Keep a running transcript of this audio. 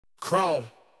chrome.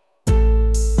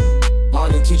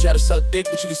 Mom didn't teach you how to suck dick,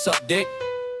 but you can suck dick.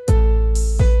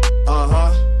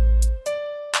 Uh-huh.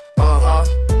 Uh-huh.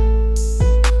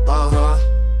 Uh-huh.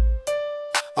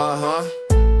 Uh-huh.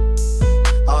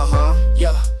 Uh-huh.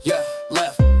 Yeah, yeah.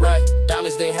 Left, right.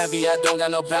 Diamonds they heavy, I don't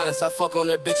got no balance. I fuck on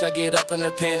that bitch, I get up in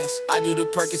her panties. I do the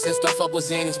Perkins and stuff up with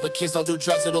Xannies, but kids don't do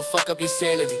drugs, it'll fuck up your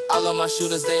sanity. I love my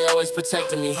shooters, they always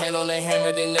protecting me. Hand on their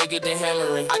hammer, then they get their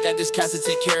hammering. I got this cash to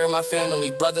take care of my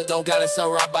family. Brother don't gotta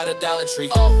sell rock by the Dollar Tree.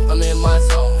 Oh, I'm in my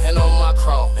zone, hand on my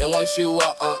chrome. And once you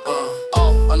up,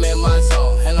 oh, I'm in my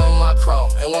zone, hand on my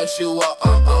chrome. And once you up,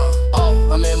 oh,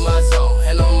 I'm in my zone,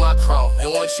 hand on my chrome.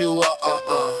 And once you up,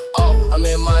 oh, I'm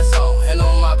in my zone, hand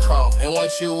on my chrome. And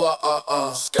once you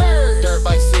skirt. Dirt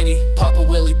Bike City, Papa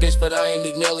Willie, bitch, but I ain't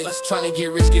McNilly. Tryna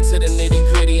get rich, get to the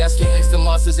nitty gritty. I stay next to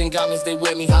monsters and goblins, they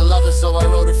with me. I love her, so I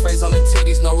wrote a phrase on the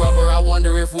titties. No rubber, I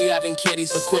wonder if we having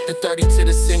kitties. Equip the 30 to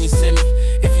the semi.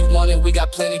 If you want it, we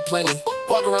got plenty.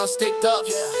 Walk around sticked up,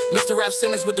 Mr. Rap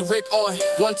Simmons with the Rick on.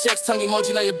 One text, tongue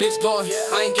emoji, now your bitch gone.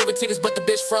 I ain't giving tickets, but the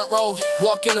bitch front row.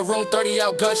 Walk in the room, 30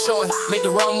 out, gun showing. Make the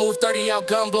wrong move, 30 out,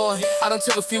 gun blowing. I done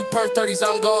took a few per 30s,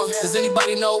 I'm gone. Does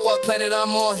anybody know what planet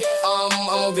I'm on? I'm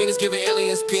on Venus, giving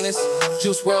aliens penis.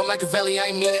 Juice WRLD, Machiavelli, I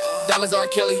ain't mean it. Diamonds R.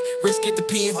 Kelly, wrist get the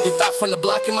peeing. The thought from the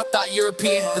block and my thought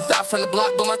European. The thought from the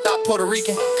block, but my thought Puerto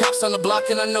Rican. Cops on the block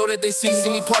and I know that they see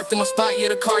me parked in my spot, yeah,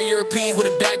 the car European. With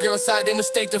a bad girl inside, they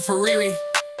mistake the Ferrari.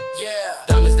 Yeah.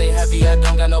 Diamonds they heavy, I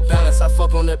don't got no balance. I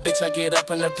fuck on that bitch, I get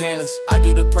up in her panties. I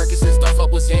do the Perkins and stuff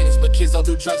up with Xannies, but kids don't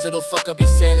do drugs, it'll fuck up your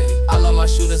sanity. I love my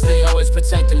shooters, they always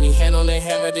protecting me. Hand on their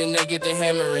hammer, then they get their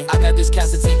hammering. I got this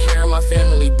cash to take care of my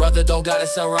family. Brother don't gotta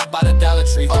sell rock by the Dollar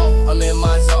Tree. Oh, I'm in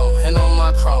my zone, hand on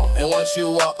my chrome. And once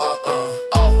you up,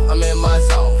 oh, I'm in my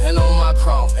zone, hand on my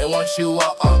chrome. And once you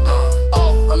up,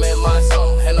 oh, I'm in my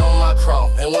zone, hand on my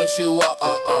chrome. And once you up,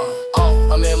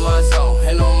 oh, I'm in my zone,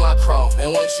 hand on my chrome.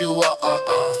 And once you up,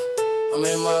 I'm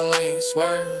in my lane,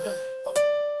 swerve.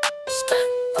 Skirt,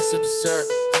 I sip dessert,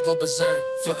 I go berserk.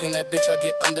 Fucking that bitch, I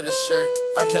get under the shirt.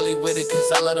 R. Kelly with it,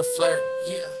 cause I let her flirt,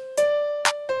 yeah.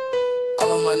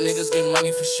 All of my niggas get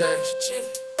money for sure.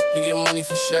 You get money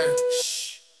for sure.